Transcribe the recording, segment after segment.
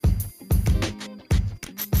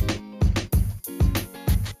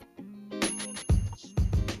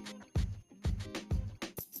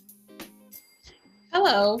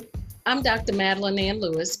Hello, I'm Dr. Madeline Ann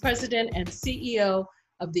Lewis, President and CEO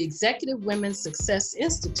of the Executive Women's Success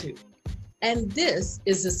Institute, and this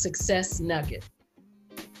is a Success Nugget.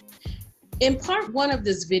 In part one of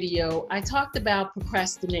this video, I talked about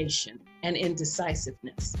procrastination and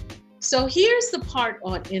indecisiveness. So here's the part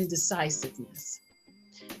on indecisiveness.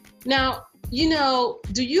 Now,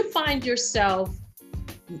 do you find yourself,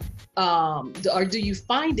 or do you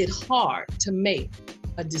find it hard to make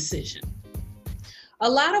a decision? A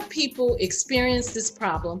lot of people experience this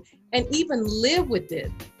problem and even live with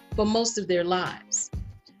it for most of their lives.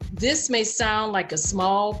 This may sound like a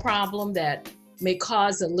small problem that may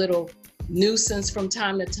cause a little nuisance from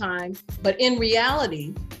time to time, but in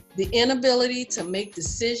reality, the inability to make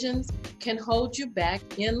decisions can hold you back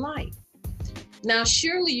in life. Now,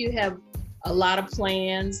 surely you have a lot of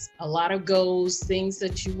plans, a lot of goals, things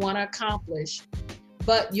that you want to accomplish,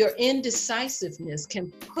 but your indecisiveness can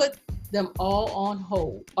put them all on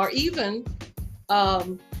hold, or even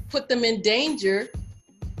put them in danger,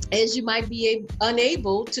 as you might be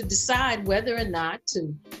unable to decide whether or not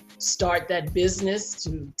to start that business,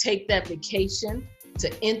 to take that vacation,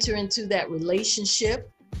 to enter into that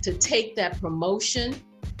relationship, to take that promotion,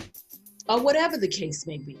 or whatever the case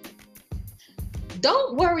may be.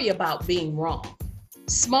 Don't worry about being wrong.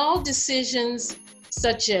 Small decisions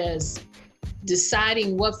such as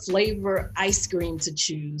deciding what flavor ice cream to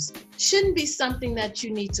choose shouldn't be something that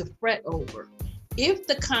you need to fret over if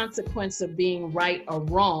the consequence of being right or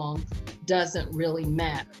wrong doesn't really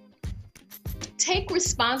matter. Take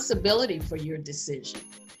responsibility for your decision.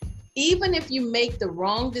 Even if you make the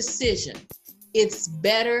wrong decision, it's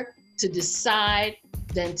better to decide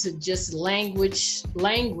than to just languish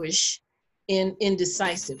in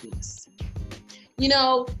indecisiveness.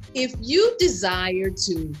 If you desire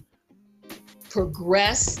to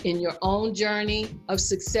progress in your own journey of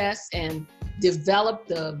success and develop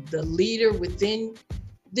the leader within,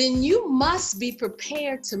 then you must be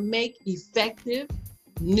prepared to make effective,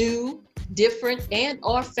 new, different, and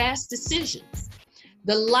or fast decisions.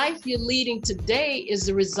 The life you're leading today is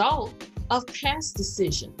the result of past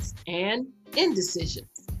decisions and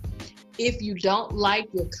indecisions. If you don't like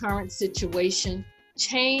your current situation,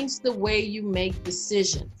 change the way you make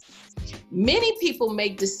decisions. Many people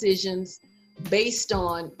make decisions based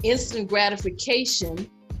on instant gratification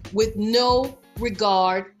with no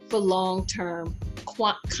regard for long-term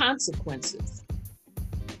consequences.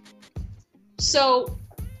 So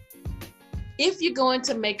if you're going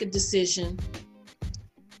to make a decision,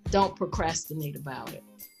 don't procrastinate about it.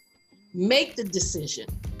 Make the decision,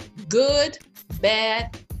 good,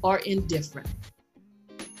 bad, or indifferent.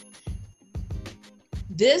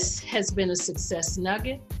 This has been a Success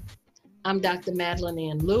Nugget. I'm Dr. Madeline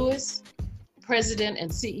Ann Lewis, President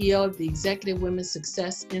and CEO of the Executive Women's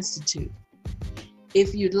Success Institute.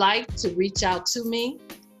 If you'd like to reach out to me,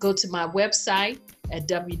 go to my website at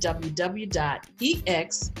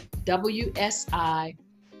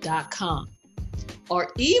www.exwsi.com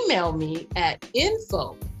or email me at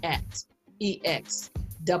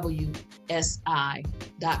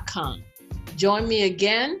info@exwsi.com. Join me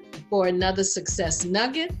again for another Success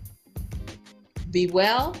Nugget. Be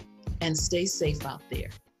well and stay safe out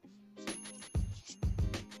there.